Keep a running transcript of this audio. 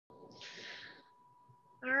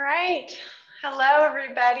All right. Hello,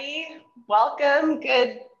 everybody. Welcome.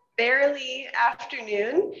 Good barely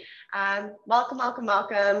afternoon. Welcome.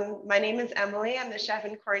 My name is Emily. I'm the chef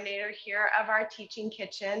and coordinator here of our teaching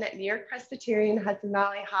kitchen at New York-Presbyterian Hudson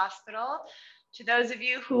Valley Hospital. To those of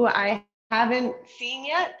you who I haven't seen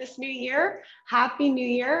yet this new year, Happy New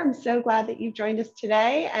Year. I'm so glad that you've joined us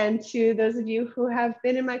today. And to those of you who have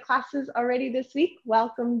been in my classes already this week,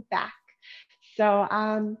 welcome back.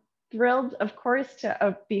 So thrilled, of course,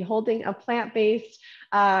 to be holding a plant-based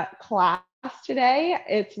class today.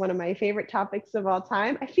 It's one of my favorite topics of all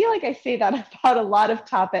time. I feel like I say that about a lot of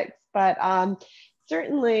topics, but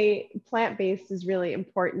certainly plant-based is really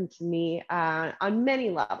important to me on many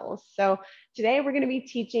levels. So today we're going to be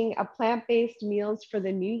teaching a plant-based meals for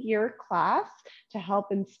the new year class to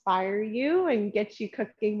help inspire you and get you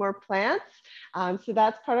cooking more plants. So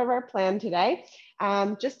that's part of our plan today.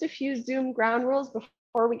 Just a few Zoom ground rules before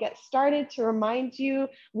we get started. To remind you,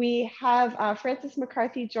 we have Frances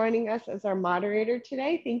McCarthy joining us as our moderator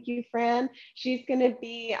today. Thank you, Fran. She's going to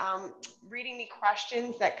be reading the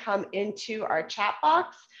questions that come into our chat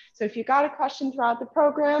box. So if you got a question throughout the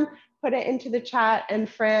program, put it into the chat and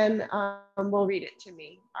Fran will read it to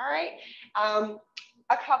me. All right.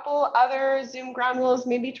 A couple other Zoom ground rules,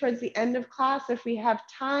 maybe towards the end of class, if we have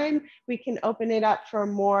time, we can open it up for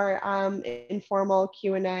more informal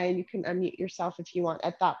Q&A, and you can unmute yourself if you want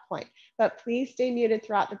at that point. But please stay muted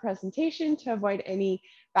throughout the presentation to avoid any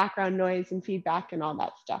background noise and feedback and all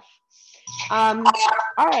that stuff. All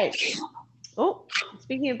right. Oh,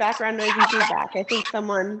 speaking of background noise and feedback, I think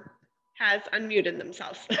someone has unmuted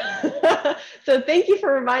themselves. So thank you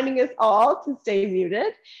for reminding us all to stay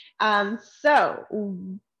muted. So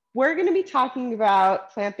we're going to be talking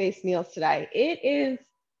about plant-based meals today. It is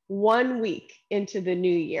 1 week into the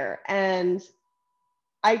new year, and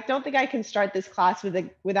I don't think I can start this class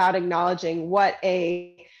without acknowledging what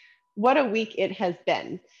a week it has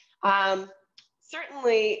been.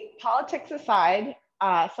 Certainly, politics aside,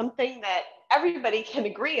 something that everybody can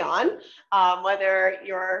agree on, whether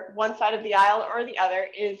you're one side of the aisle or the other,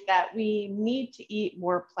 is that we need to eat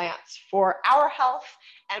more plants for our health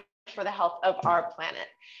and for the health of our planet.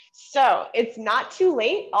 So it's not too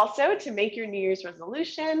late also to make your New Year's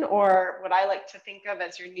resolution, or what I like to think of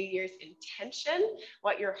as your New Year's intention,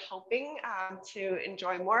 what you're hoping to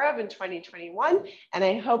enjoy more of in 2021. And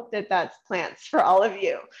I hope that that's plants for all of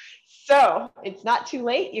you. So it's not too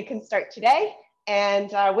late. You can start today.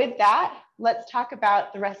 And with that, let's talk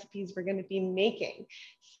about the recipes we're going to be making.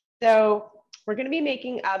 So we're going to be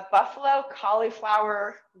making buffalo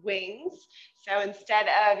cauliflower wings. So instead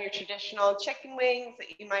of your traditional chicken wings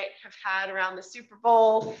that you might have had around the Super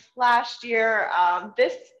Bowl last year,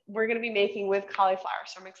 this we're going to be making with cauliflower.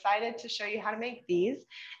 So I'm excited to show you how to make these.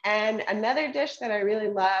 And another dish that I really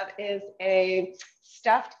love is a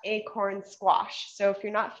stuffed acorn squash. So if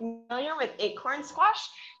you're not familiar with acorn squash,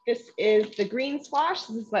 this is the green squash.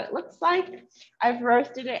 This is what it looks like. I've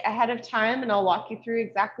roasted it ahead of time, and I'll walk you through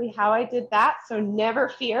exactly how I did that, so never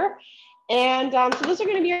fear. And so those are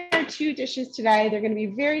going to be our two dishes today. They're going to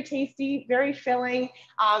be very tasty, very filling,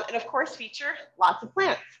 and of course feature lots of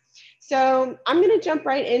plants. So I'm going to jump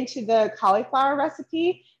right into the cauliflower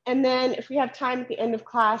recipe. And then if we have time at the end of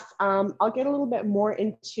class, I'll get a little bit more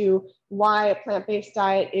into why a plant-based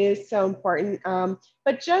diet is so important.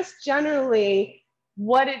 But just generally,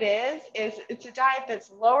 what it is it's a diet that's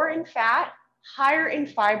lower in fat, higher in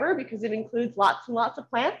fiber because it includes lots and lots of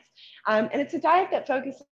plants. And it's a diet that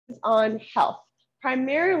focuses on health,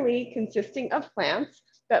 primarily consisting of plants,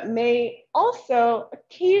 but may also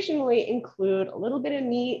occasionally include a little bit of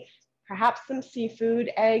meat, perhaps some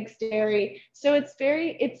seafood, eggs, dairy. So it's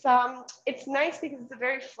nice because it's a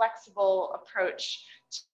very flexible approach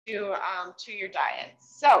to your diet.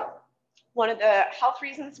 So one of the health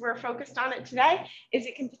reasons we're focused on it today is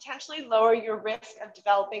it can potentially lower your risk of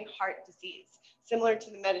developing heart disease, similar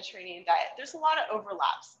to the Mediterranean diet. There's a lot of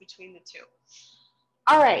overlaps between the two.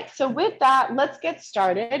 All right, so with that, let's get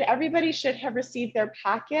started. Everybody should have received their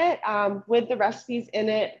packet with the recipes in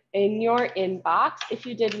it in your inbox. If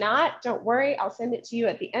you did not, don't worry, I'll send it to you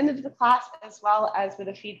at the end of the class as well as with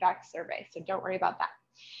a feedback survey, so don't worry about that.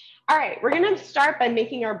 All right, we're going to start by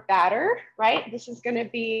making our batter, right? This is going to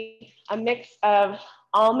be a mix of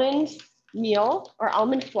almond meal or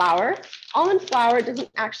almond flour. Almond flour doesn't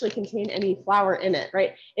actually contain any flour in it,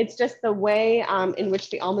 right? It's just the way in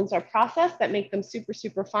which the almonds are processed that make them super,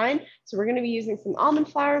 super fine. So we're going to be using some almond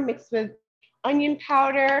flour mixed with onion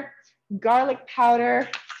powder, garlic powder,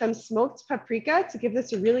 some smoked paprika to give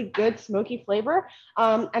this a really good smoky flavor.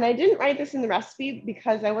 And I didn't write this in the recipe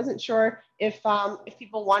because I wasn't sure if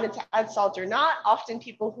people wanted to add salt or not. Often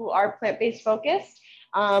people who are plant-based focused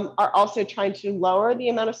are also trying to lower the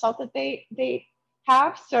amount of salt that they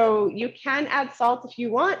have. So you can add salt if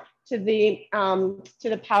you want to the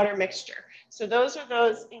powder mixture. So those are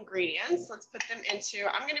those ingredients. Let's put them into,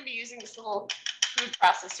 I'm going to be using this little food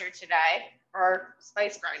processor today, or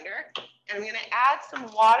spice grinder. And I'm going to add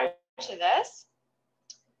some water to this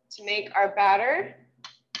to make our batter.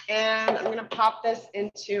 And I'm going to pop this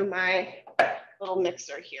into my little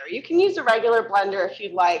mixer here. You can use a regular blender if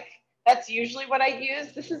you'd like. That's usually what I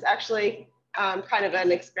use. This is actually kind of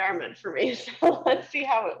an experiment for me. So let's see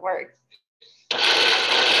how it works.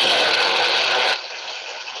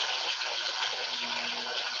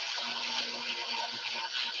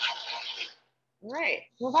 All right,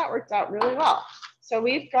 well, that worked out really well. So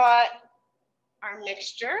we've got our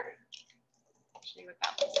mixture. I'll show you what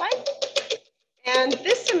that looks like. And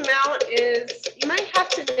this amount is, you might have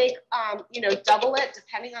to make, double it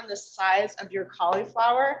depending on the size of your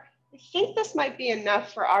cauliflower. I think this might be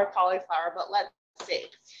enough for our cauliflower, but let's see.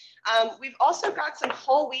 We've also got some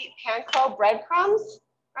whole wheat panko breadcrumbs,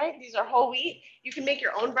 right? These are whole wheat. You can make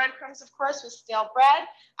your own breadcrumbs, of course, with stale bread.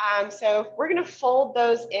 So we're gonna fold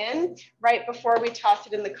those in right before we toss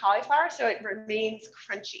it in the cauliflower so it remains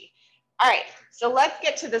crunchy. All right, so let's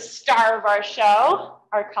get to the star of our show,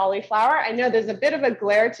 our cauliflower. I know there's a bit of a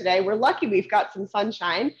glare today. We're lucky we've got some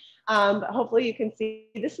sunshine, but hopefully you can see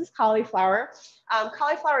this is cauliflower.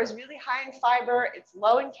 Cauliflower is really high in fiber. It's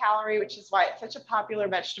low in calorie, which is why it's such a popular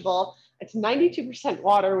vegetable. It's 92%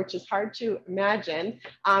 water, which is hard to imagine.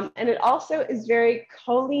 And it also is very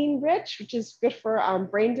choline rich, which is good for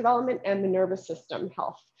brain development and the nervous system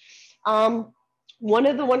health. One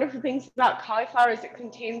of the wonderful things about cauliflower is it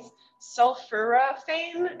contains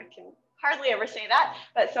sulforaphane. I can hardly ever say that,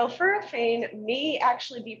 but sulforaphane may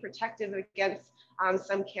actually be protective against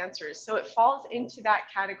some cancers. So it falls into that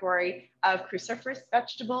category of cruciferous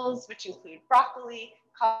vegetables, which include broccoli,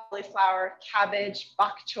 cauliflower, cabbage,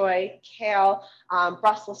 bok choy, kale,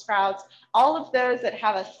 Brussels sprouts, all of those that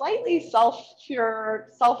have a slightly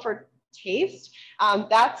sulfur taste.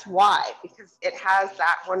 That's why, because it has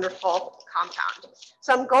that wonderful compound.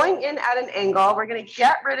 So I'm going in at an angle. We're going to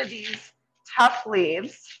get rid of these tough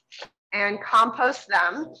leaves and compost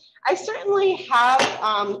them. I certainly have,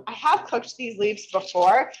 I have cooked these leaves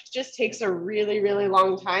before. It just takes a really, really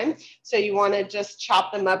long time. So you want to just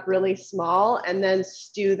chop them up really small and then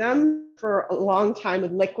stew them for a long time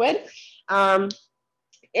with liquid.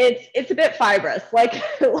 It's a bit fibrous. Like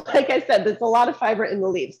I said, there's a lot of fiber in the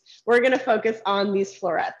leaves. We're going to focus on these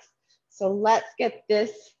florets. So let's get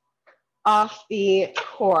this off the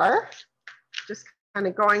core, just kind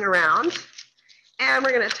of going around. And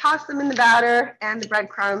we're going to toss them in the batter and the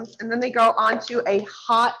breadcrumbs, and then they go onto a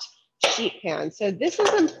hot sheet pan. So this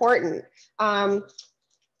is important.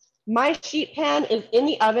 My sheet pan is in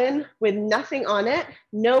the oven with nothing on it,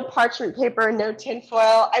 no parchment paper, no tin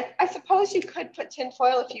foil. I suppose you could put tin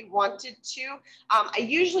foil if you wanted to. I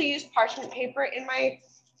usually use parchment paper in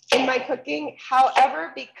my cooking.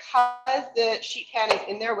 However, because the sheet pan is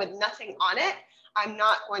in there with nothing on it, I'm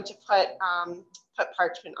not going to put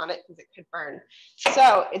parchment on it because it could burn.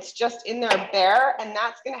 So it's just in there bare, and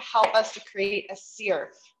that's going to help us to create a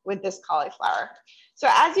sear with this cauliflower. So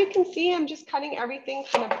as you can see, I'm just cutting everything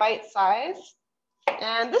kind of bite size.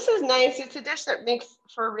 And this is nice. It's a dish that makes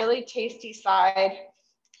for a really tasty side,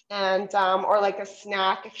 and or like a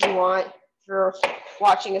snack if you want, if you're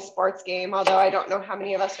watching a sports game, although I don't know how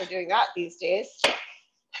many of us are doing that these days.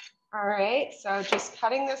 All right, so just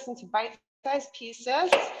cutting this into bite-sized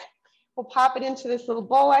pieces. We'll pop it into this little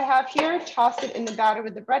bowl I have here, toss it in the batter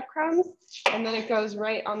with the breadcrumbs, and then it goes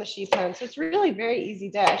right on the sheet pan. So it's really very easy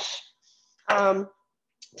dish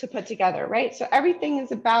to put together, right? So everything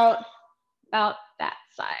is about that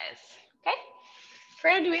size, okay?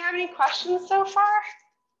 Fran, do we have any questions so far?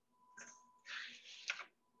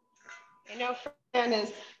 I know Fran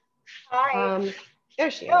is, Hi.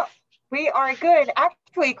 There she is. Well, we are good.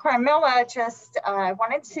 Actually, Carmela just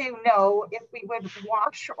wanted to know if we would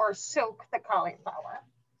wash or soak the cauliflower.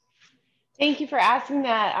 Thank you for asking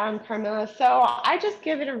that, Carmela. So I just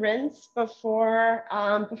give it a rinse before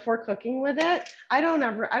cooking with it. I don't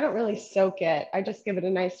really soak it. I just give it a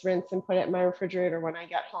nice rinse and put it in my refrigerator when I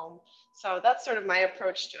get home. So that's sort of my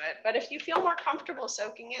approach to it. But if you feel more comfortable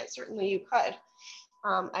soaking it, certainly you could.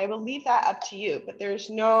 I will leave that up to you, but there's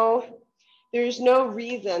no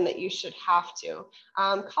reason that you should have to.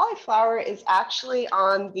 Cauliflower is actually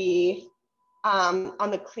on the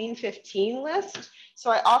Clean 15 list. So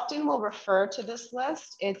I often will refer to this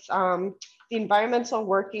list. It's the Environmental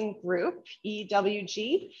Working Group,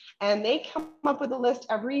 EWG, and they come up with a list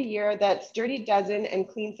every year that's Dirty Dozen and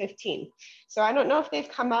Clean 15. So I don't know if they've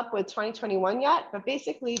come up with 2021 yet, but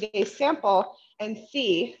basically they sample and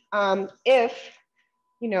see if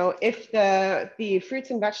the fruits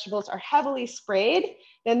and vegetables are heavily sprayed,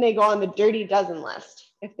 then they go on the Dirty Dozen list.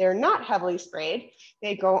 If they're not heavily sprayed,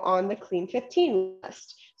 they go on the Clean 15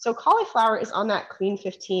 list. So cauliflower is on that Clean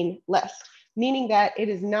 15 list, meaning that it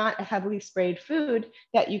is not a heavily sprayed food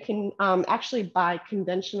that you can actually buy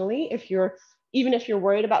conventionally even if you're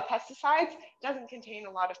worried about pesticides. It doesn't contain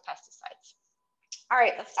a lot of pesticides. All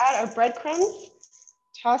right, let's add our breadcrumbs.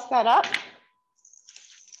 Toss that up.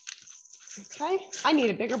 Okay, I need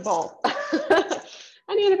a bigger bowl.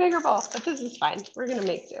 I need a bigger bowl, but this is fine. We're gonna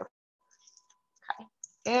make do. Okay,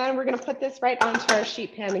 and we're gonna put this right onto our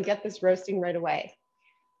sheet pan and get this roasting right away.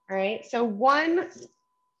 All right, so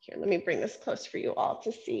here, let me bring this close for you all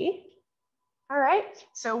to see. All right,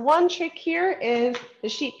 so one trick here is the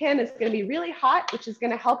sheet pan is gonna be really hot, which is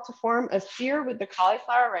gonna help to form a sear with the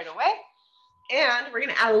cauliflower right away. And we're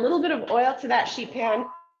gonna add a little bit of oil to that sheet pan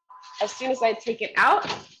as soon as I take it out.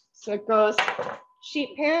 So it goes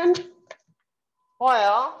sheet pan,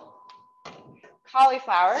 oil,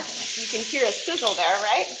 cauliflower. You can hear a sizzle there,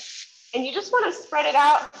 right? And you just wanna spread it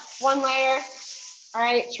out one layer. All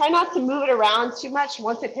right, try not to move it around too much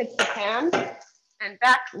once it hits the pan, and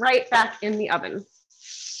right back in the oven.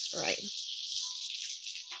 All right.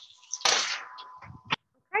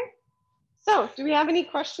 Okay, so do we have any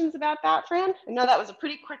questions about that, Fran? I know that was a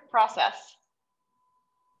pretty quick process.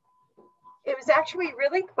 It was actually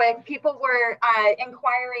really quick. People were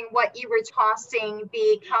inquiring what you were tossing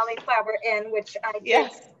the cauliflower in, which I did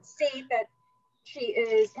see that she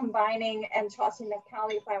is combining and tossing the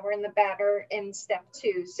cauliflower in the batter in step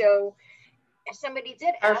 2. So if somebody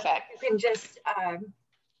did ask, you can just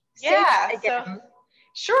say it again. So,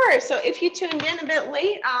 sure. So if you tuned in a bit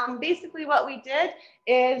late, basically what we did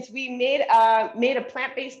is we made a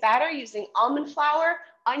plant-based batter using almond flour,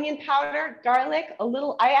 onion powder, garlic,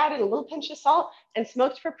 I added a little pinch of salt and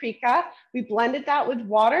smoked paprika. We blended that with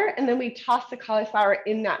water, and then we tossed the cauliflower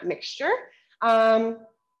in that mixture.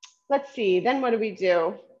 Let's see, then what do we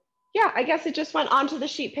do? Yeah, I guess it just went onto the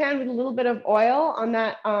sheet pan with a little bit of oil on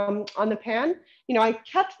that on the pan. You know, I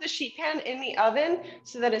kept the sheet pan in the oven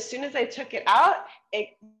so that as soon as I took it out, it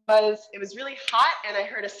was really hot and I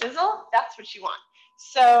heard a sizzle. That's what you want.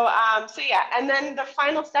 So yeah, and then the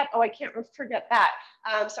final step, I can't forget that.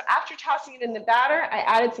 So after tossing it in the batter, I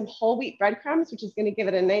added some whole wheat breadcrumbs, which is gonna give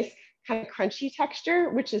it a nice kind of crunchy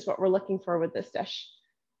texture, which is what we're looking for with this dish.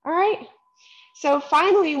 All right. So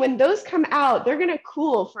finally, when those come out, they're gonna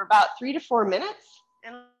cool for about 3 to 4 minutes.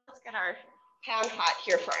 And let's get our pan hot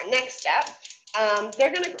here for our next step.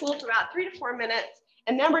 They're gonna cool for about 3 to 4 minutes,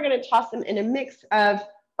 and then we're gonna toss them in a mix of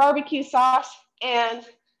barbecue sauce, and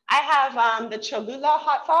I have the Cholula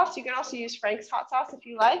hot sauce. You can also use Frank's hot sauce if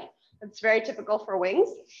you like. It's very typical for wings.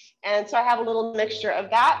 And so I have a little mixture of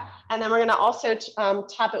that, and then we're gonna also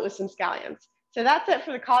top it with some scallions. So that's it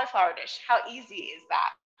for the cauliflower dish. How easy is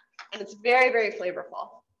that? And it's very, very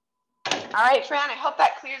flavorful. All right, Fran, I hope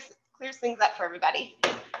that clears things up for everybody.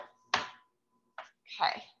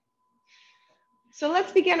 Okay. So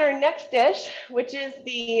let's begin our next dish, which is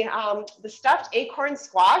the stuffed acorn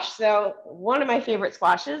squash. So one of my favorite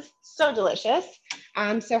squashes, so delicious.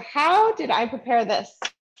 So how did I prepare this?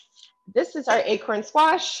 This is our acorn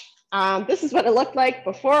squash. This is what it looked like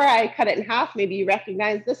before I cut it in half. Maybe you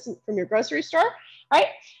recognize this from your grocery store, right?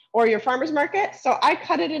 Or your farmer's market. So I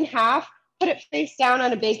cut it in half, put it face down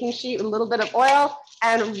on a baking sheet with a little bit of oil,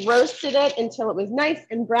 and roasted it until it was nice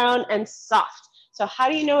and brown and soft. So how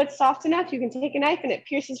do you know it's soft enough? You can take a knife and it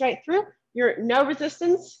pierces right through. No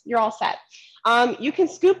resistance, you're all set. You can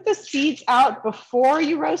scoop the seeds out before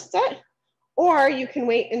you roast it, or you can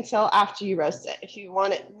wait until after you roast it if you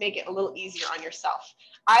want to make it a little easier on yourself.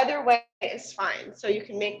 Either way is fine. So you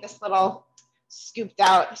can make this little scooped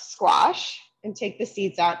out squash and take the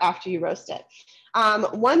seeds out after you roast it.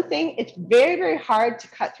 One thing, it's very, very hard to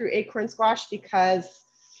cut through acorn squash because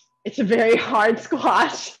it's a very hard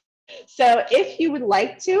squash. So if you would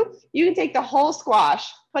like to, you can take the whole squash,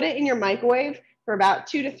 put it in your microwave for about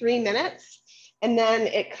 2 to 3 minutes, and then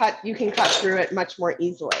you can cut through it much more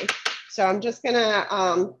easily. So I'm just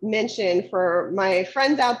gonna mention for my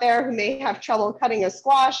friends out there who may have trouble cutting a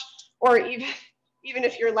squash, or even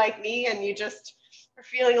if you're like me and you just are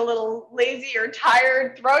feeling a little lazy or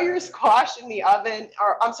tired, throw your squash in the oven,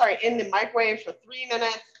 or I'm sorry, in the microwave for 3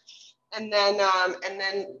 minutes, and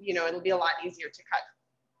then you know, it'll be a lot easier to cut.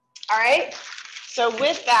 All right, so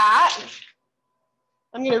with that,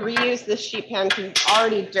 I'm gonna reuse this sheet pan because it's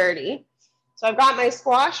already dirty. So I've got my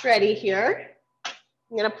squash ready here.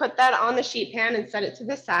 I'm gonna put that on the sheet pan and set it to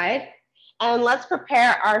the side. And let's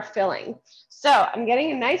prepare our filling. So I'm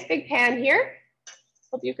getting a nice big pan here.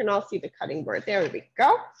 Hope you can all see the cutting board. There we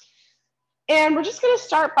go. And we're just gonna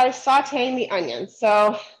start by sauteing the onions.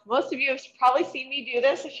 So most of you have probably seen me do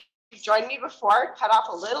this. If you've joined me before, cut off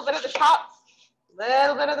a little bit of the top, a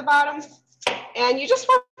little bit of the bottom. And you just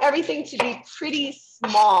want everything to be pretty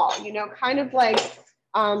small, you know, kind of like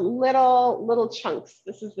little chunks.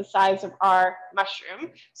 This is the size of our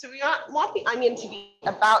mushroom. So we want the onion to be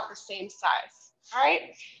about the same size, all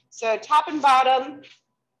right? So top and bottom,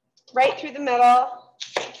 right through the middle,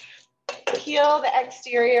 peel the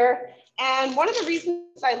exterior. And one of the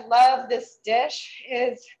reasons I love this dish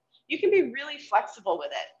is you can be really flexible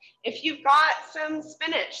with it. If you've got some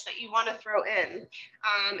spinach that you want to throw in,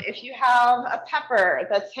 if you have a pepper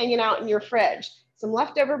that's hanging out in your fridge, some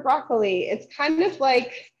leftover broccoli, it's kind of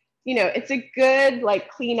like, you know, it's a good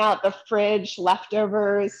like clean out the fridge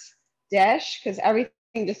leftovers dish because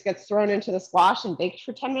everything just gets thrown into the squash and baked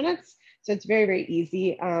for 10 minutes. So it's very, very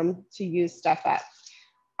easy to use stuff up.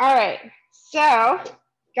 All right, so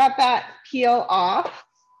got that peel off.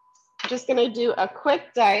 I'm just gonna do a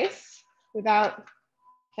quick dice without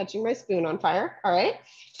catching my spoon on fire. All right,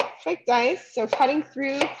 quick dice. So cutting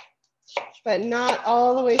through, but not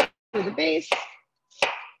all the way through the base.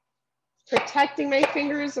 Protecting my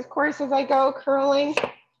fingers, of course, as I go, curling,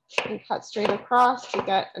 and cut straight across to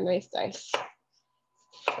get a nice dice.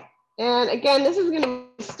 And again, this is gonna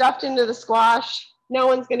be stuffed into the squash. No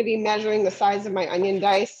one's gonna be measuring the size of my onion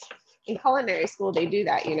dice. In culinary school, they do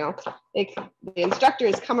that, you know. The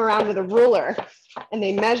instructors come around with a ruler and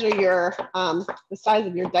they measure the size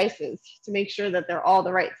of your dices to make sure that they're all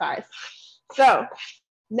the right size. So,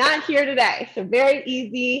 not here today. So very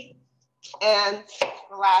easy and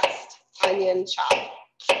relaxed onion chop.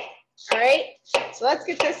 All right, so let's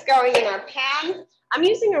get this going in our pan. I'm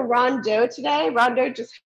using a rondeau today. Rondeau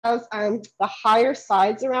just has the higher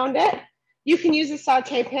sides around it. You can use a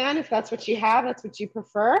saute pan if that's what you have, that's what you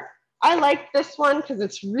prefer. I like this one because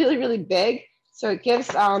it's really, really big. So it gives,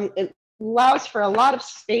 it allows for a lot of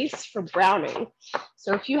space for browning.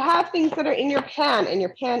 So if you have things that are in your pan and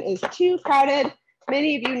your pan is too crowded,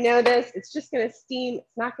 many of you know this, it's just gonna steam,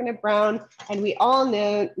 it's not gonna brown. And we all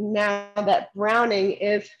know now that browning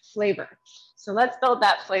is flavor. So let's build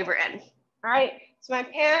that flavor in. All right, so my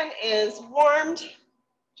pan is warmed.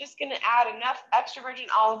 Just gonna add enough extra virgin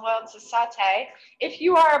olive oil to saute. If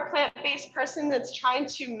you are a plant-based person that's trying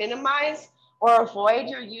to minimize or avoid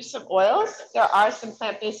your use of oils, there are some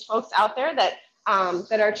plant-based folks out there that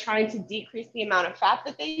are trying to decrease the amount of fat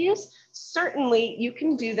that they use. Certainly, you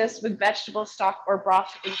can do this with vegetable stock or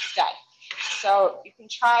broth instead. So you can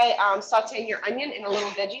try sauteing your onion in a little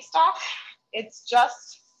veggie stock. It's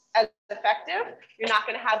just as effective. You're not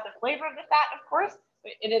gonna have the flavor of the fat, of course,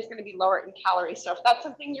 but it is gonna be lower in calories. So if that's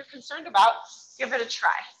something you're concerned about, give it a try.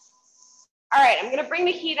 All right, I'm gonna bring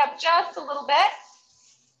the heat up just a little bit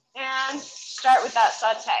and start with that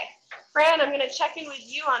saute. Fran, I'm gonna check in with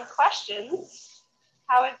you on questions.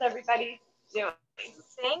 How is everybody doing?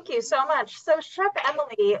 Thank you so much. So Chef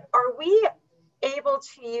Emily, are we able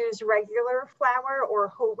to use regular flour or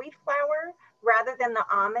whole wheat flour rather than the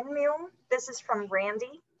almond meal? This is from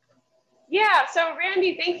Randy. Yeah, so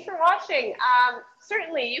Randy, thanks for watching.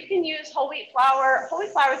 Certainly, you can use whole wheat flour. Whole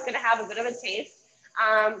wheat flour is going to have a bit of a taste.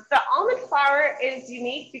 The almond flour is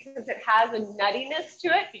unique because it has a nuttiness to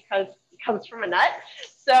it because it comes from a nut.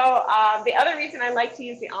 So the other reason I like to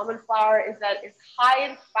use the almond flour is that it's high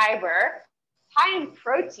in fiber, high in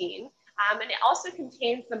protein, and it also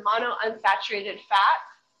contains the monounsaturated fat,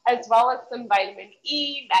 as well as some vitamin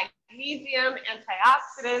E, magnesium,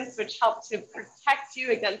 antioxidants, which help to protect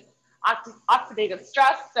you against oxidative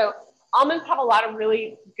stress. So almonds have a lot of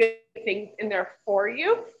really good things in there for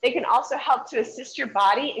you. They can also help to assist your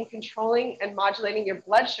body in controlling and modulating your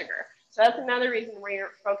blood sugar. So that's another reason we're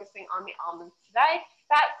focusing on the almonds today.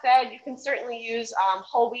 That said, you can certainly use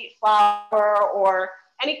whole wheat flour or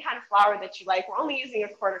any kind of flour that you like. We're only using a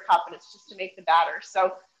quarter cup and it's just to make the batter.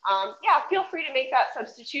 So yeah, feel free to make that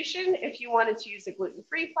substitution. If you wanted to use a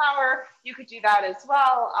gluten-free flour, you could do that as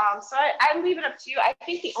well. So I leave it up to you. I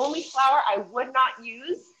think the only flour I would not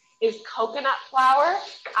use is coconut flour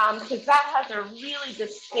because that has a really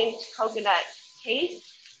distinct coconut taste.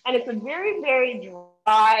 And it's a very, very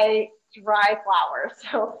dry flour.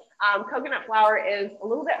 So coconut flour is a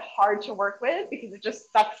little bit hard to work with because it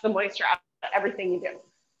just sucks the moisture out of everything you do.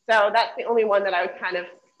 So that's the only one that I would kind of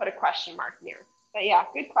put a question mark near. But yeah,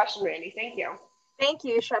 good question, Randy. Thank you. Thank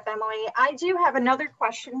you, Chef Emily. I do have another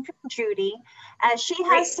question from Judy. She has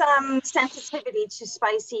Great. some sensitivity to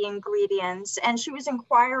spicy ingredients, and she was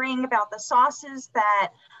inquiring about the sauces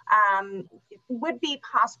that would be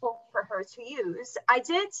possible for her to use. I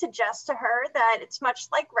did suggest to her that it's much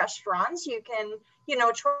like restaurants. You can,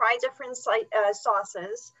 try different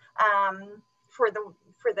sauces for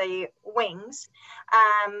the wings.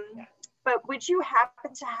 But would you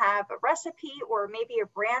happen to have a recipe or maybe a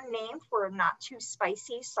brand name for a not too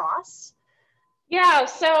spicy sauce? Yeah,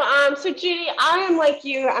 so Judy, I am like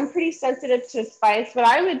you. I'm pretty sensitive to spice. What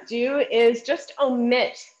I would do is just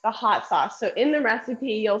omit the hot sauce. So in the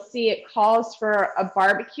recipe, you'll see it calls for a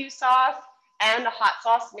barbecue sauce and a hot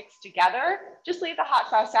sauce mixed together. Just leave the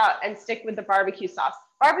hot sauce out and stick with the barbecue sauce.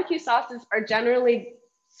 Barbecue sauces are generally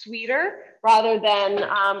sweeter rather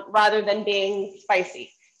than being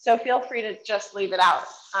spicy. So feel free to just leave it out.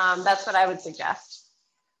 That's what I would suggest.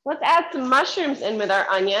 Let's add some mushrooms in with our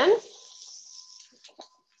onion.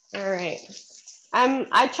 All right.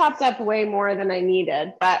 I chopped up way more than I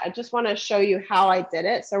needed, but I just want to show you how I did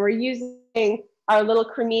it. So we're using our little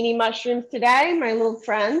cremini mushrooms today, my little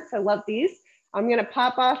friends. I love these. I'm going to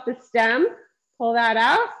pop off the stem, pull that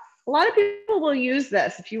out. A lot of people will use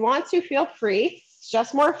this. If you want to, feel free. It's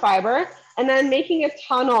just more fiber. And then making a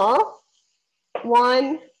tunnel.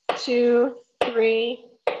 1, 2, 3,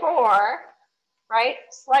 4, right?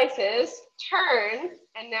 Slices, turn,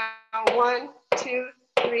 and now 1, 2,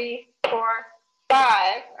 3, 4,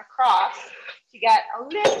 5 across to get a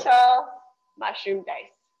little mushroom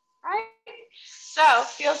dice, right? So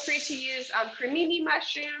feel free to use cremini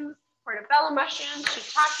mushrooms, portobello mushrooms,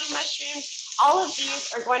 shiitake mushrooms. All of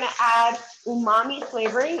these are going to add umami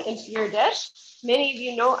flavoring into your dish. Many of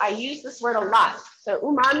you know I use this word a lot. So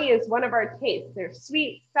umami is one of our tastes. They're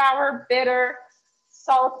sweet, sour, bitter,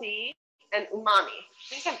 salty, and umami.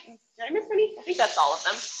 Did I miss any? I think that's all of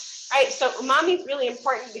them. All right, so umami is really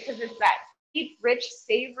important because it's that deep, rich,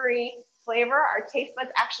 savory flavor. Our taste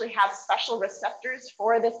buds actually have special receptors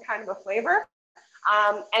for this kind of a flavor.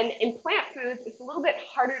 And in plant foods, it's a little bit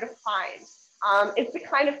harder to find. It's the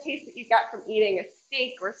kind of taste that you get from eating a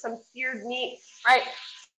steak or some seared meat, right?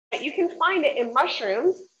 But you can find it in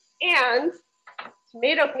mushrooms, and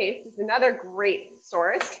tomato paste is another great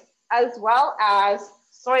source, as well as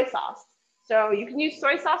soy sauce. So you can use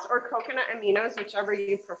soy sauce or coconut aminos, whichever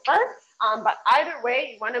you prefer. But either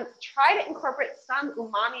way, you want to try to incorporate some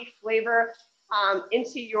umami flavor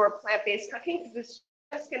into your plant-based cooking, because it's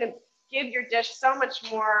just going to give your dish so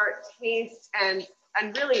much more taste and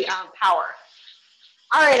really power.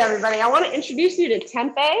 All right, everybody, I want to introduce you to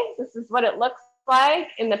tempeh. This is what it looks like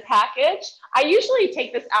in the package. I usually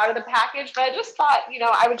take this out of the package, but I just thought,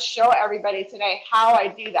 I would show everybody today how I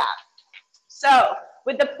do that. So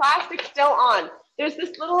with the plastic still on, there's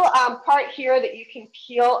this little part here that you can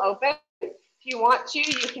peel open. If you want to,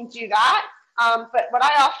 you can do that. But what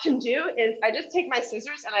I often do is I just take my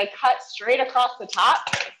scissors and I cut straight across the top.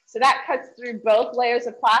 So that cuts through both layers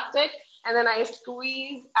of plastic, and then I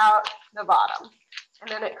squeeze out the bottom, and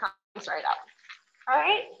then it comes right up. All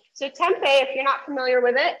right, so tempeh, if you're not familiar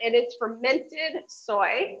with it, it is fermented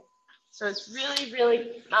soy. So it's really,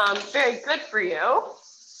 really very good for you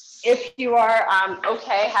if you are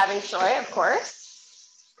okay having soy, of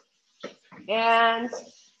course. And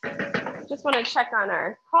just want to check on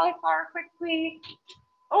our cauliflower quickly.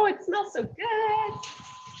 Oh, it smells so good.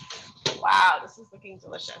 Wow, this is looking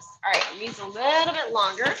delicious. All right, it needs a little bit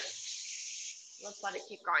longer. Let's let it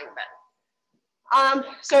keep going a bit.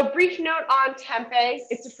 So a brief note on tempeh.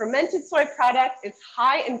 It's a fermented soy product. It's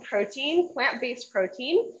high in protein, plant-based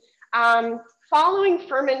protein. Following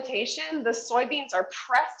fermentation, the soybeans are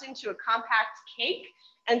pressed into a compact cake,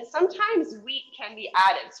 and sometimes wheat can be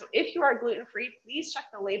added. So if you are gluten-free, please check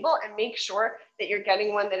the label and make sure that you're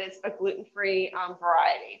getting one that is a gluten-free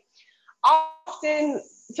variety. Often,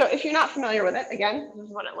 so if you're not familiar with it, again, this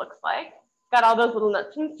is what it looks like. It's got all those little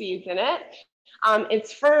nuts and seeds in it.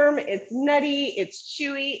 It's firm, it's nutty, it's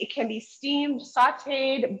chewy. It can be steamed,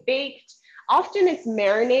 sauteed, baked. Often it's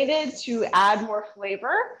marinated to add more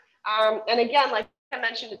flavor. And again, like I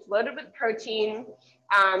mentioned, it's loaded with protein.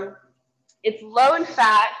 It's low in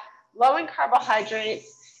fat, low in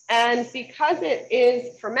carbohydrates. And because it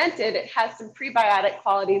is fermented, it has some prebiotic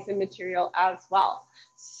qualities and material as well.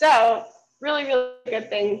 So really, really good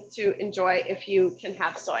things to enjoy if you can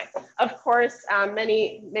have soy. Of course,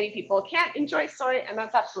 many people can't enjoy soy, and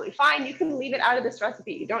that's absolutely fine. You can leave it out of this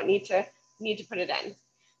recipe. You don't need to put it in.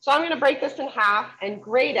 So I'm going to break this in half and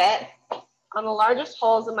grate it on the largest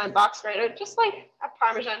holes in my box grater, just like a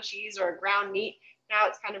Parmesan cheese or a ground meat. Now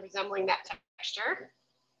it's kind of resembling that texture.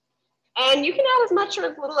 And you can add as much or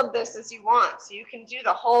as little of this as you want. So you can do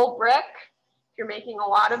the whole brick if you're making a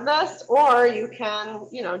lot of this, or you can,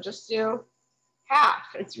 you know, just do half.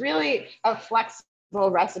 It's really a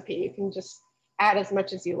flexible recipe. You can just add as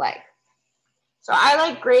much as you like. So I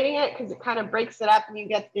like grating it because it kind of breaks it up and you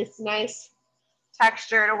get this nice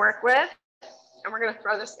texture to work with. And we're going to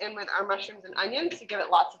throw this in with our mushrooms and onions to give it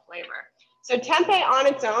lots of flavor. So tempeh on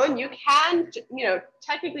its own, you can, you know,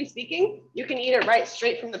 technically speaking, you can eat it right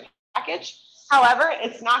straight from the package. However,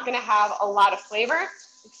 it's not going to have a lot of flavor.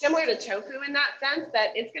 It's similar to tofu in that sense, that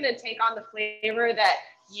it's going to take on the flavor that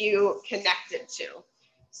you connect it to.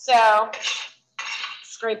 So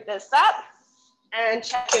scrape this up and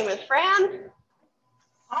check in with Fran.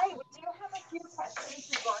 Hi, we do have a few questions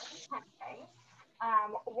regarding tempeh.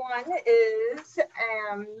 One is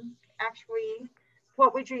actually,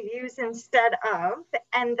 what would you use instead of?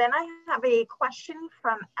 And then I have a question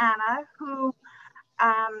from Anna who,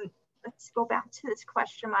 let's go back to this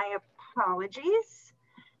question, my apologies.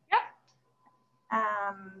 Yep.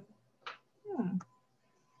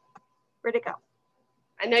 Where'd it go?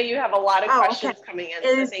 I know you have a lot of questions coming in,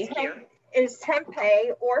 so thank you. Is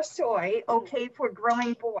tempeh or soy okay for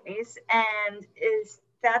growing boys? And is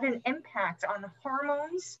that an impact on the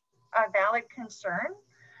hormones a valid concern?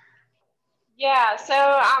 Yeah,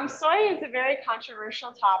 so soy is a very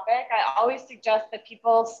controversial topic. I always suggest that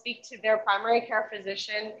people speak to their primary care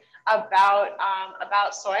physician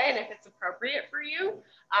about soy and if it's appropriate for you.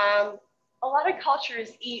 A lot of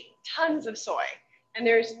cultures eat tons of soy and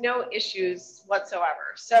there's no issues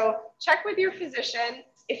whatsoever. So check with your physician.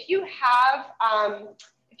 If you have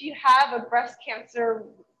a breast cancer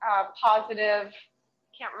positive,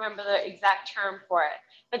 can't remember the exact term for it,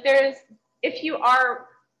 but if you are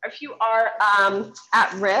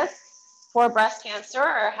at risk for breast cancer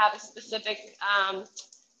or have a specific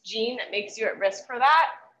gene that makes you at risk for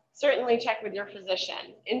that, certainly check with your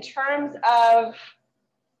physician. In terms of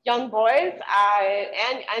young boys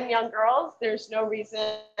and young girls, there's no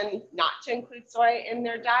reason not to include soy in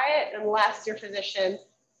their diet unless your physician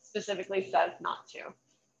specifically says not to.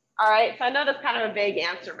 All right, so I know that's kind of a vague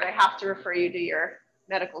answer, but I have to refer you to your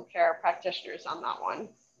medical care practitioners on that one.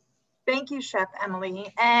 Thank you, Chef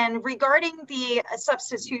Emily. And regarding the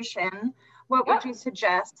substitution, what would you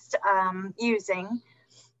suggest using?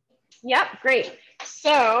 Yep, great.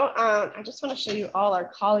 So I just want to show you all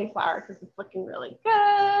our cauliflower because it's looking really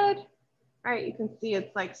good. All right, you can see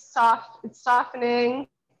it's like soft, it's softening,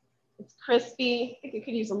 it's crispy. I think it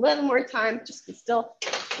could use a little more time, just it's still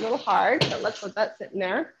a little hard, but let's let that sit in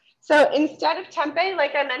there. So instead of tempeh,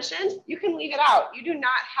 like I mentioned, you can leave it out. You do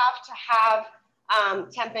not have to have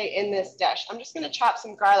tempeh in this dish. I'm just going to chop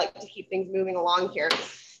some garlic to keep things moving along here.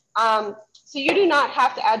 So you do not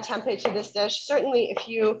have to add tempeh to this dish. Certainly if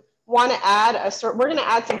you want to add we're going to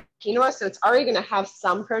add some quinoa, so it's already going to have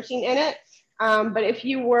some protein in it. But if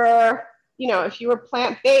you were,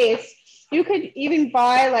 plant-based, you could even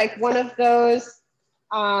buy like one of those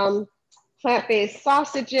plant-based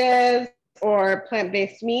sausages or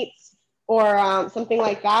plant-based meats or something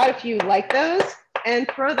like that if you like those, and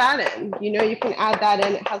throw that in. You can add that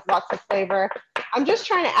in. It has lots of flavor. I'm just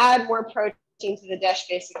trying to add more protein to the dish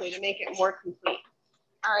basically to make it more complete.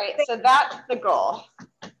 All right, so that's the goal.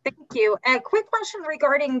 Thank you. A quick question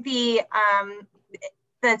regarding the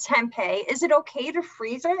tempeh. Is it okay to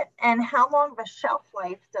freeze it? And how long of a shelf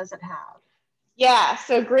life does it have? Yeah,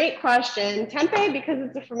 so great question. Tempeh, because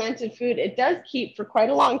it's a fermented food, it does keep for quite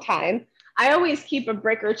a long time. I always keep a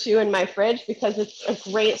brick or two in my fridge because it's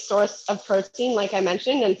a great source of protein, like I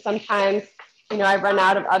mentioned, and sometimes, I run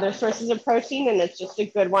out of other sources of protein and it's just a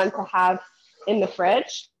good one to have in the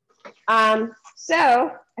fridge. So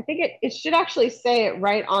I think it should actually say it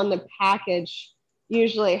right on the package,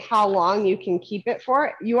 usually how long you can keep it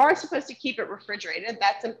for. You are supposed to keep it refrigerated.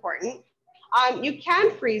 That's important. You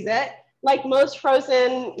can freeze it like most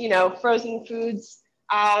frozen foods,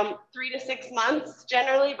 3 to 6 months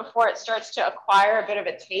generally before it starts to acquire a bit of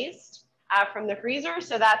a taste from the freezer.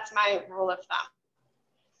 So that's my rule of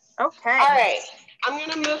thumb. Okay. All right. I'm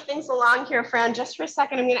going to move things along here, Fran, just for a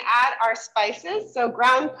second. I'm going to add our spices. So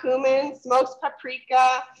ground cumin, smoked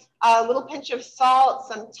paprika, a little pinch of salt,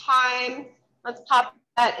 some thyme. Let's pop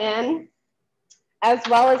that in, as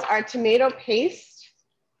well as our tomato paste,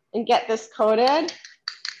 and get this coated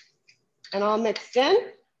and all mixed in.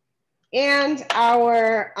 And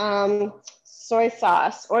our soy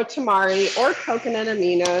sauce or tamari or coconut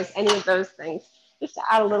aminos, any of those things, just to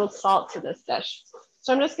add a little salt to this dish.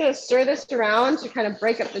 So I'm just going to stir this around to kind of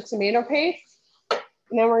break up the tomato paste.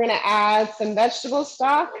 And then we're going to add some vegetable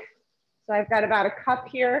stock. So I've got about a cup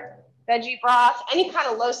here, veggie broth, any kind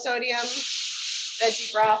of low sodium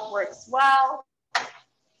veggie broth works well.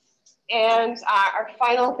 And our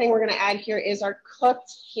final thing we're going to add here is our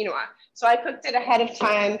cooked quinoa. So I cooked it ahead of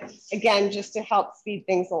time, again, just to help speed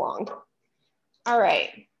things along. All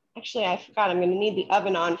right. Actually, I forgot I'm going to need the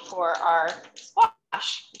oven on for our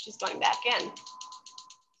squash, which is going back in.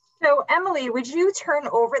 So Emily, would you turn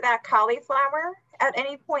over that cauliflower at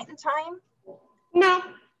any point in time? No,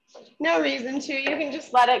 no reason to. You can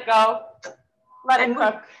just let it go, let it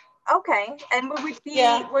cook. Okay, and would we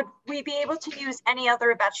be able to use any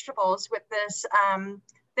other vegetables with this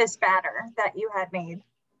this batter that you had made?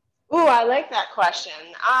 Ooh, I like that question.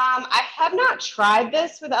 I have not tried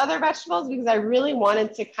this with other vegetables because I really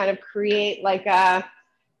wanted to kind of create like a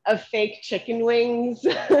fake chicken wings,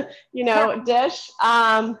 you know, dish.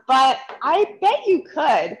 But I bet you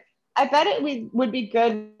could. I bet it would be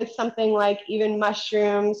good with something like even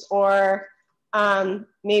mushrooms or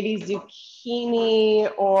maybe zucchini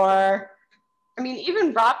or, I mean,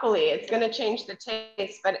 even broccoli. It's going to change the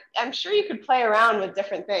taste, but I'm sure you could play around with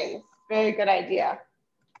different things. Very good idea.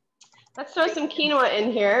 Let's throw some quinoa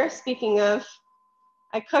in here. Speaking of,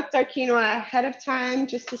 I cooked our quinoa ahead of time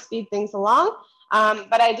just to speed things along.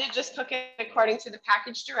 But I did just cook it according to the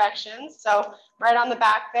package directions. So right on the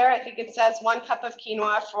back there, I think it says 1 cup of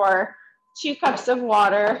quinoa for 2 cups of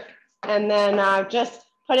water. And then just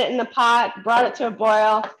put it in the pot, brought it to a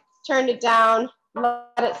boil, turned it down,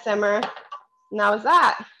 let it simmer. And that was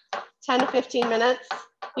that, 10 to 15 minutes.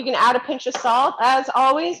 You can add a pinch of salt. As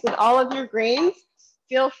always, with all of your grains,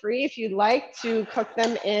 feel free, if you'd like, to cook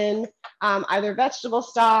them in either vegetable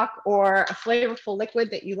stock or a flavorful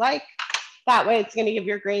liquid that you like. That way it's going to give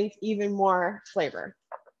your grains even more flavor.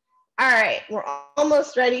 All right, we're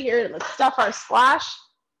almost ready here. Let's stuff our squash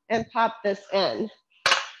and pop this in.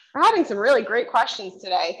 We're having some really great questions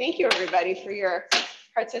today. Thank you, everybody, for your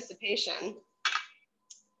participation.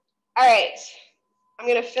 All right, I'm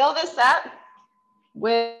going to fill this up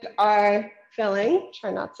with our filling.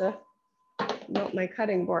 Try not to melt my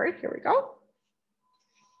cutting board. Here we go.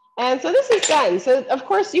 And so this is done. So of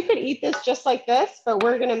course you could eat this just like this, but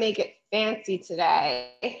we're gonna make it fancy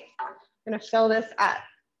today. I'm gonna fill this up.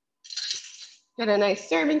 Get a nice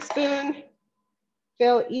serving spoon,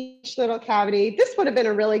 fill each little cavity. This would have been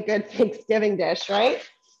a really good Thanksgiving dish, right?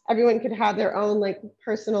 Everyone could have their own like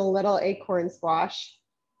personal little acorn squash.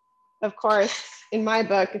 Of course, in my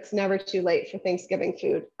book, it's never too late for Thanksgiving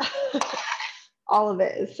food. All of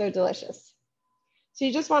it is so delicious. So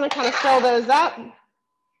you just wanna kind of fill those up,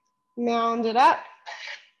 mound it up.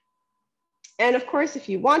 And of course, if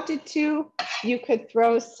you wanted to, you could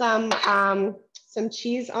throw some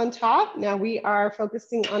cheese on top. Now we are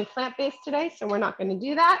focusing on plant-based today, so we're not going to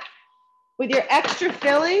do that. With your extra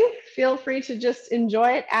filling, feel free to just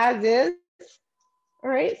enjoy it as is. All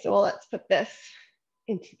right, so let's put this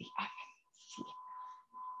into the oven.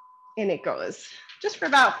 And it goes just for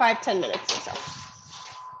about 5-10 minutes or so.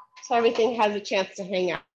 So everything has a chance to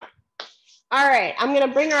hang out. All right, I'm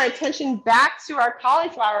gonna bring our attention back to our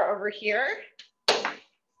cauliflower over here.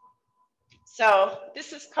 So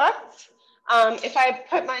this is cooked. If I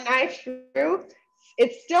put my knife through,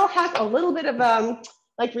 it still has a little bit of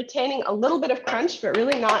like retaining a little bit of crunch, but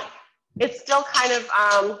really not. It's still kind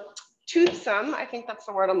of toothsome. I think that's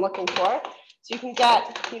the word I'm looking for. So you can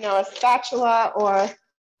get, you know, a spatula, or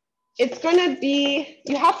it's gonna be,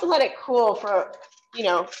 you have to let it cool for, you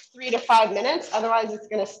know, 3 to 5 minutes. Otherwise it's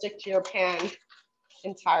gonna stick to your pan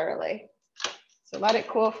entirely. So let it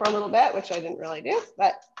cool for a little bit, which I didn't really do,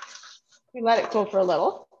 but we let it cool for a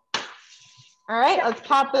little. All right, let's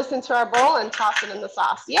pop this into our bowl and toss it in the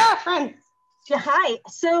sauce. Yeah, friend. Yeah, hi.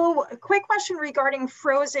 So a quick question regarding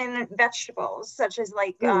frozen vegetables, such as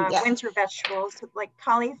like winter vegetables, like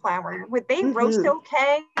cauliflower. Would they roast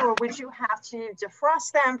okay, or would you have to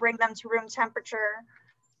defrost them, bring them to room temperature?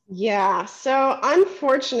 Yeah, so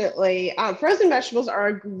unfortunately, frozen vegetables are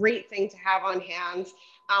a great thing to have on hand.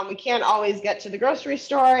 We can't always get to the grocery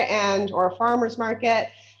store or farmer's market.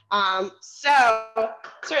 So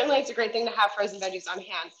certainly it's a great thing to have frozen veggies on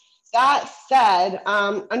hand. That said,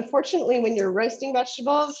 unfortunately, when you're roasting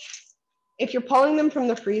vegetables, if you're pulling them from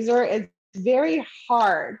the freezer, it's very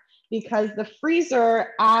hard because the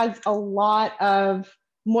freezer adds a lot of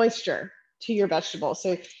moisture to your vegetables.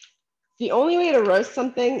 So the only way to roast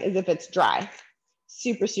something is if it's dry,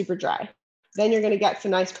 super, super dry. Then you're gonna get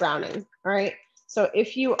some nice browning, all right? So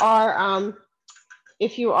if you are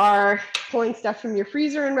pulling stuff from your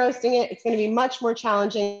freezer and roasting it, it's gonna be much more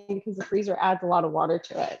challenging because the freezer adds a lot of water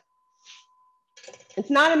to it. It's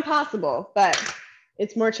not impossible, but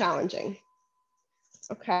it's more challenging.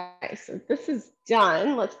 Okay, so this is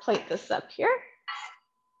done. Let's plate this up here.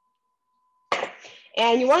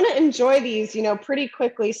 And you want to enjoy these, you know, pretty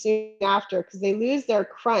quickly soon after, because they lose their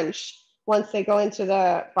crunch once they go into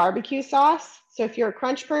the barbecue sauce. So if you're a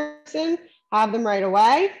crunch person, have them right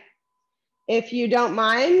away. If you don't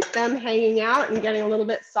mind them hanging out and getting a little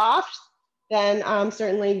bit soft, then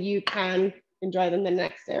certainly you can enjoy them the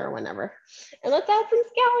next day or whenever. And let's add some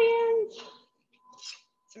scallions.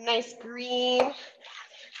 Some nice green.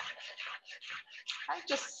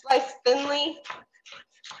 Just sliced thinly,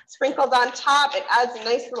 sprinkled on top. It adds a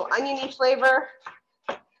nice little oniony flavor.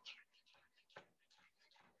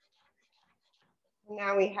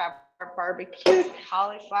 Now we have our barbecued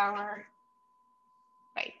cauliflower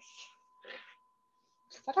bites.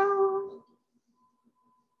 Ta-da!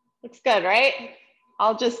 Looks good, right?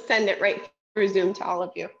 I'll just send it right through Zoom to all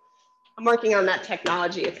of you. I'm working on that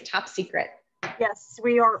technology. It's top secret. Yes,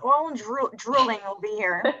 we are all drooling over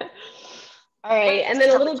here. All right, and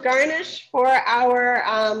then a little garnish for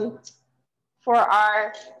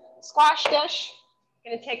our squash dish.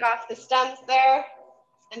 I'm gonna take off the stems there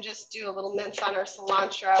and just do a little mince on our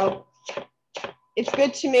cilantro. It's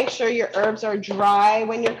good to make sure your herbs are dry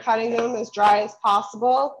when you're cutting them, as dry as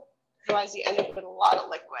possible. Otherwise you end up with a lot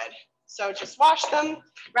of liquid. So just wash them,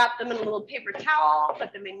 wrap them in a little paper towel,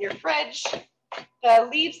 put them in your fridge. The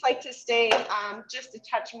leaves like to stay just a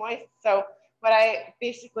touch moist. So what I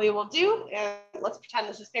basically will do, and let's pretend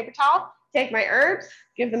this is paper towel, take my herbs,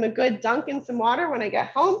 give them a good dunk in some water when I get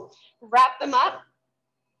home, wrap them up,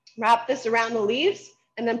 wrap this around the leaves,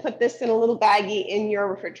 and then put this in a little baggie in your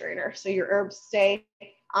refrigerator. So your herbs stay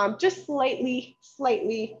just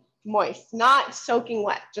slightly moist, not soaking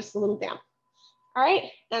wet, just a little damp. All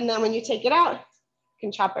right, and then when you take it out, you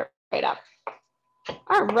can chop it right up.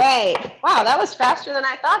 All right, wow, that was faster than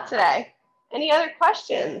I thought today. Any other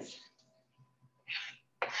questions?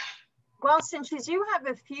 Well, since you do have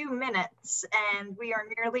a few minutes and we are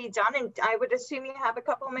nearly done, and I would assume you have a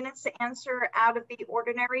couple of minutes to answer out of the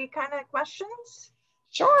ordinary kind of questions.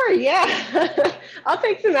 Sure, yeah. I'll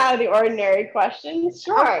take some out of the ordinary questions,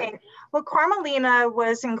 sure. Okay. Well, Carmelina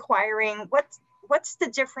was inquiring, what's the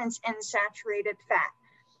difference in saturated fat,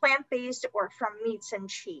 plant-based or from meats and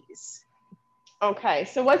cheese? Okay,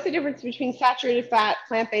 so what's the difference between saturated fat,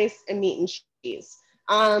 plant-based, and meat and cheese?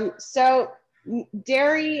 So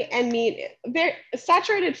dairy and meat,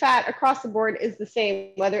 saturated fat across the board is the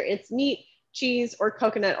same, whether it's meat, cheese, or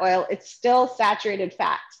coconut oil, it's still saturated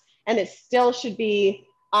fat. And it still should be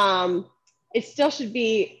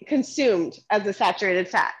consumed as a saturated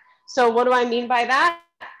fat. So what do I mean by that?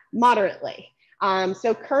 Moderately.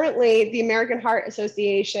 So currently, the American Heart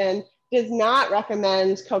Association does not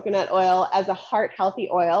recommend coconut oil as a heart healthy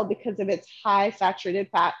oil because of its high saturated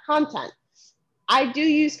fat content. I do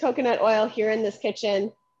use coconut oil here in this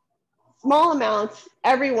kitchen, small amounts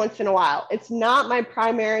every once in a while. It's not my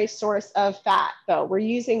primary source of fat, though. We're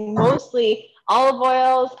using mostly olive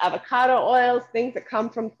oils, avocado oils, things that come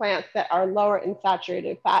from plants that are lower in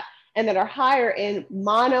saturated fat and that are higher in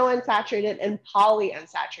monounsaturated and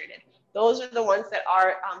polyunsaturated. Those are the ones that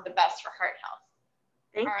are the best for heart health.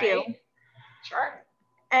 Thank you. Sure.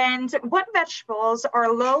 And what vegetables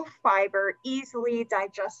are low fiber, easily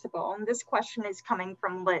digestible? And this question is coming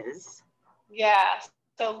from Liz. Yeah,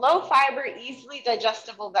 so low fiber, easily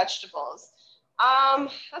digestible vegetables.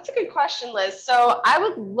 That's a good question, Liz. So I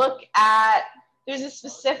would look at, there's a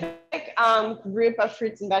specific group of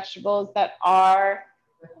fruits and vegetables that are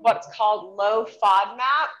what's called low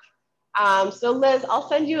FODMAP. So Liz, I'll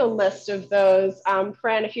send you a list of those.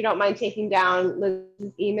 Fran, if you don't mind taking down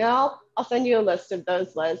Liz's email, I'll send you a list of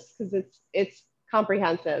those, Liz, because it's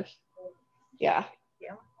comprehensive. Yeah.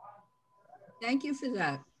 Thank you for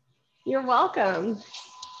that. You're welcome.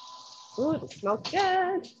 Ooh, it smells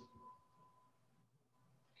good.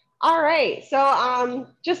 All right, so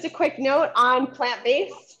just a quick note on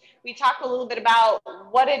plant-based. We talked a little bit about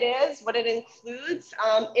what it is, what it includes.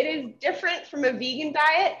 It is different from a vegan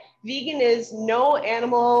diet. Vegan is no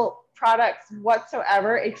animal products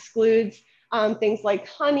whatsoever, excludes things like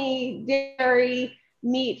honey, dairy,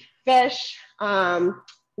 meat, fish,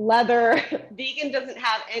 leather. Vegan doesn't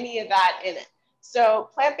have any of that in it. So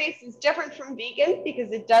plant-based is different from vegan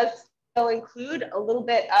because it does still include a little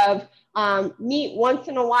bit of meat once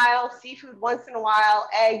in a while, seafood once in a while,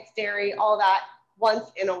 eggs, dairy, all that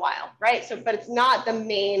once in a while, right? So, but it's not the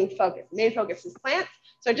main focus. The main focus is plants.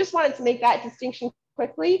 So I just wanted to make that distinction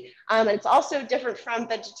quickly. And it's also different from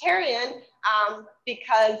vegetarian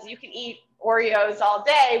because you can eat Oreos all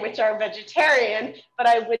day, which are vegetarian, but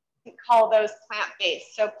I wouldn't call those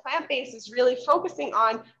plant-based. So plant-based is really focusing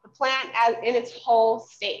on the plant as in its whole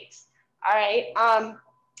state. All right.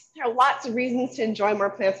 There are lots of reasons to enjoy more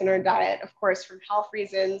plants in our diet, of course, from health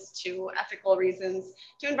reasons to ethical reasons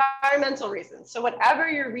to environmental reasons. So whatever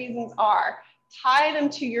your reasons are, tie them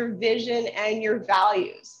to your vision and your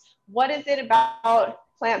values. What is it about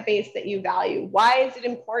plant-based that you value? Why is it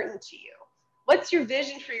important to you? What's your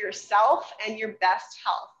vision for yourself and your best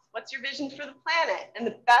health? What's your vision for the planet and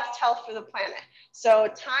the best health for the planet? So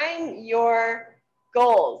tying your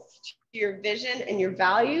goals to your vision and your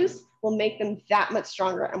values will make them that much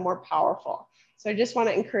stronger and more powerful. So I just want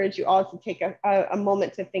to encourage you all to take a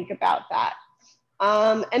moment to think about that.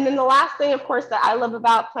 And then the last thing, of course, that I love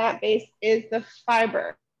about plant-based is the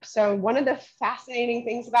fiber. So one of the fascinating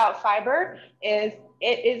things about fiber is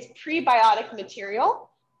it is prebiotic material,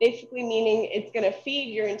 basically meaning it's going to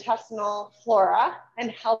feed your intestinal flora and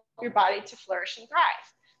help your body to flourish and thrive.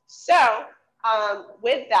 So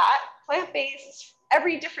with that, plant-based,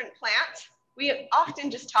 every different plant, we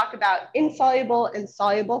often just talk about insoluble and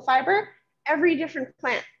soluble fiber. Every different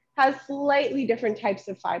plant has slightly different types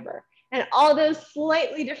of fiber. And all those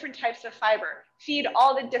slightly different types of fiber feed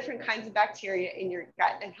all the different kinds of bacteria in your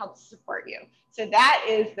gut and help support you. So that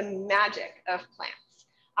is the magic of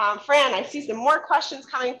plants. Fran, I see some more questions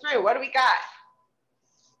coming through. What do we got?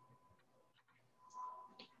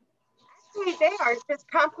 Actually, they are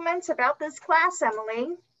just compliments about this class,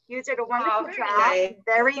 Emily. You did a wonderful job, nice.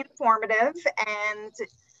 Very informative, and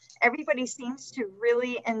everybody seems to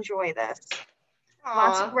really enjoy this.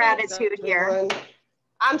 Lots of gratitude here.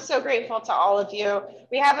 I'm so grateful to all of you.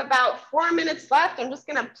 We have about 4 minutes left. I'm just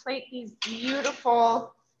gonna plate these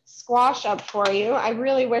beautiful squash up for you. I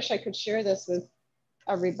really wish I could share this with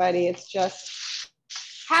everybody. It's just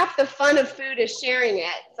half the fun of food is sharing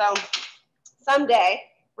it. So someday,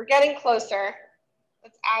 we're getting closer.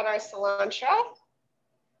 Let's add our cilantro.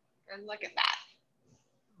 And look at that.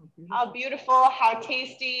 How beautiful, how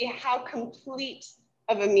tasty, how complete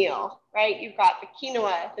of a meal, right? You've got the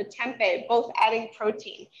quinoa, the tempeh, both adding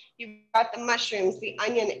protein. You've got the mushrooms, the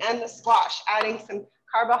onion, and the squash, adding some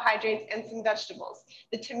carbohydrates and some vegetables.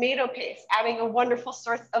 The tomato paste, adding a wonderful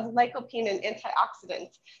source of lycopene and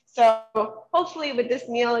antioxidants. So hopefully with this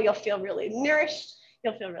meal, you'll feel really nourished,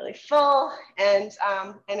 you'll feel really full, and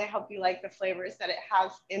I hope you like the flavors that it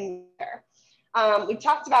has in there. We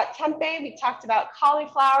talked about tempeh, we talked about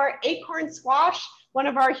cauliflower, acorn squash, one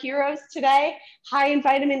of our heroes today, high in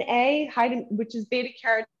vitamin A, which is beta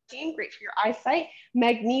carotene, great for your eyesight.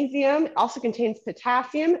 Magnesium also contains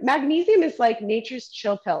potassium. Magnesium is like nature's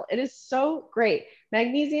chill pill. It is so great.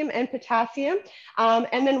 Magnesium and potassium.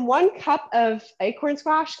 And then 1 cup of acorn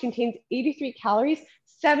squash contains 83 calories,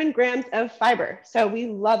 7 grams of fiber. So we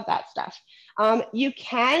love that stuff. You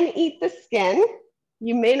can eat the skin.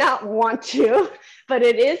 You may not want to, but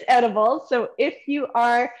it is edible. So if you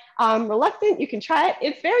are reluctant, you can try it.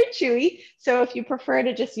 It's very chewy. So if you prefer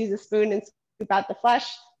to just use a spoon and scoop out the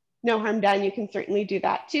flesh, no harm done. You can certainly do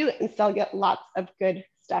that too and still get lots of good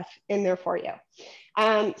stuff in there for you.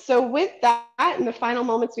 So with that, in the final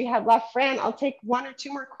moments we have left, Fran, I'll take 1 or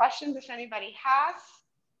 2 more questions if anybody has.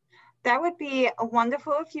 That would be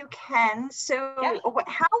wonderful if you can. So yeah.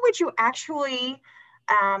 How would you actually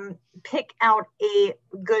pick out a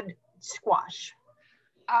good squash?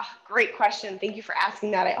 Great question. Thank you for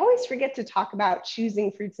asking that. I always forget to talk about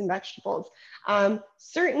choosing fruits and vegetables.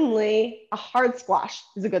 Certainly a hard squash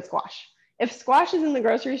is a good squash. If squash is in the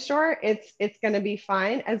grocery store, it's going to be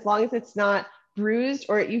fine as long as it's not bruised,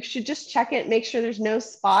 or you should just check it, make sure there's no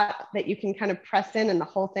spot that you can kind of press in and the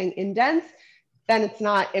whole thing indents. Then it's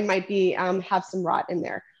not, it might be have some rot in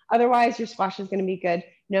there. Otherwise, your squash is going to be good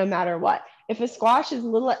no matter what. If a squash is a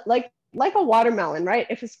little like a watermelon, right?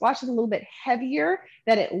 If a squash is a little bit heavier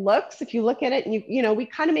than it looks, if you look at it and you know, we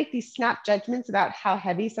kind of make these snap judgments about how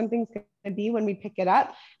heavy something's going to be when we pick it up.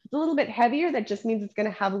 If it's a little bit heavier, that just means it's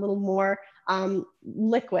going to have a little more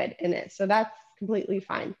liquid in it. So that's completely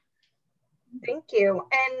fine. Thank you.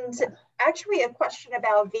 And actually a question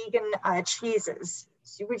about vegan cheeses.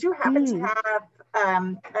 So would you happen to have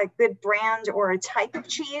a good brand or a type of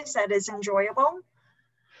cheese that is enjoyable?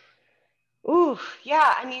 Ooh,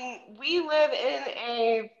 yeah. I mean, we live in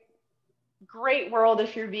a great world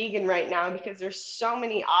if you're vegan right now because there's so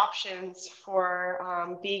many options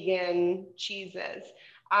for vegan cheeses.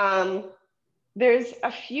 There's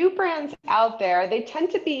a few brands out there. They tend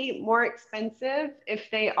to be more expensive if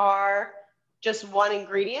they are just 1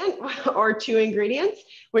 ingredient or 2 ingredients,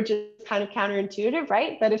 which is kind of counterintuitive,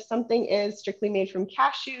 right? But if something is strictly made from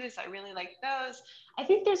cashews, I really like those. I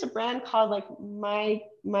think there's a brand called like My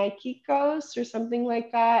Kikos or something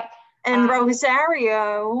like that. And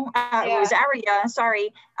Rosaria,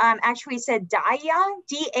 sorry, actually said Daya,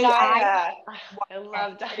 D-A-I. I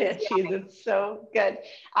love Daya cheese. It's so good.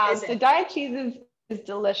 So Daya cheese is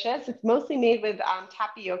delicious. It's mostly made with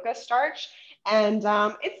tapioca starch, and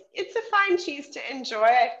it's a fine cheese to enjoy.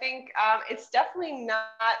 I think it's definitely not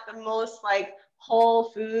the most like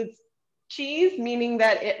whole foods cheese, meaning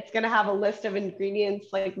that it's going to have a list of ingredients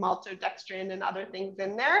like maltodextrin and other things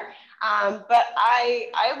in there. But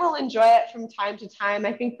I will enjoy it from time to time.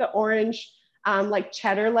 I think the orange, like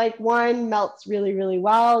cheddar like one melts really, really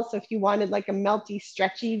well. So if you wanted like a melty,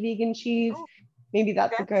 stretchy vegan cheese, maybe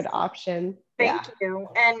that's a good option. Thank you.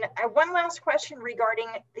 And one last question regarding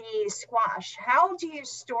the squash. How do you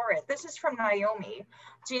store it? This is from Naomi.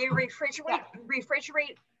 Do you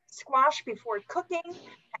refrigerate squash before cooking?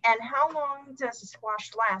 And how long does the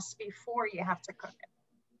squash last before you have to cook it?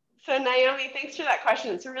 So Naomi, thanks for that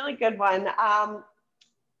question. It's a really good one. I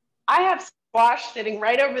have squash sitting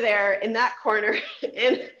right over there in that corner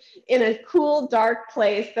in a cool, dark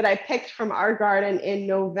place that I picked from our garden in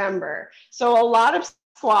November. So a lot of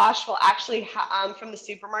squash will actually, from the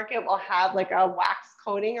supermarket, will have like a wax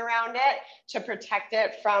coating around it to protect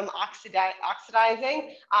it from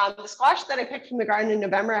oxidizing. The squash that I picked from the garden in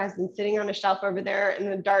November has been sitting on a shelf over there in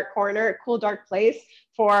the dark corner, cool, dark place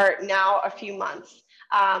for now a few months.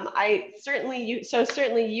 Certainly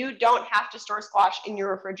you don't have to store squash in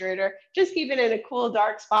your refrigerator. Just keep it in a cool,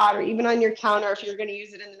 dark spot, or even on your counter if you're going to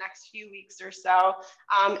use it in the next few weeks or so.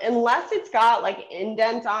 Unless it's got like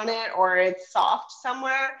indent on it or it's soft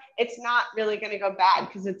somewhere, it's not really going to go bad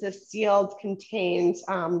because it's a sealed, contained,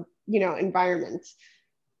 environment.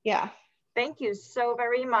 Yeah. Thank you so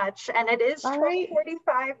very much. And it is 12:45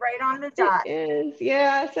 right on the dot. It is,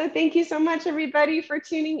 yeah. So thank you so much, everybody, for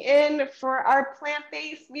tuning in for our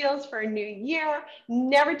plant-based meals for a new year.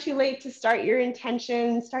 Never too late to start your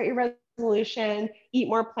intention, start your resolution, eat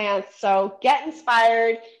more plants. So get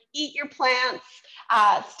inspired, eat your plants,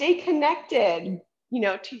 stay connected,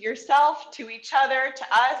 to yourself, to each other, to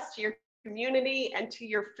us, to your community, and to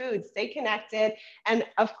your food. Stay connected, and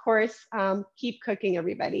of course, keep cooking,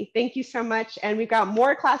 everybody. Thank you so much. And we've got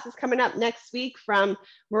more classes coming up next week, from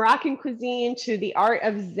Moroccan cuisine to the art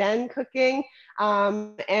of Zen cooking.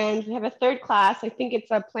 And we have a third class. I think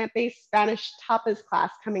it's a plant-based Spanish tapas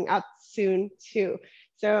class coming up soon too.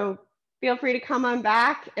 So feel free to come on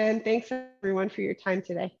back, and thanks everyone for your time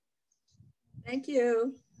today. Thank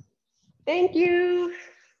you. Thank you.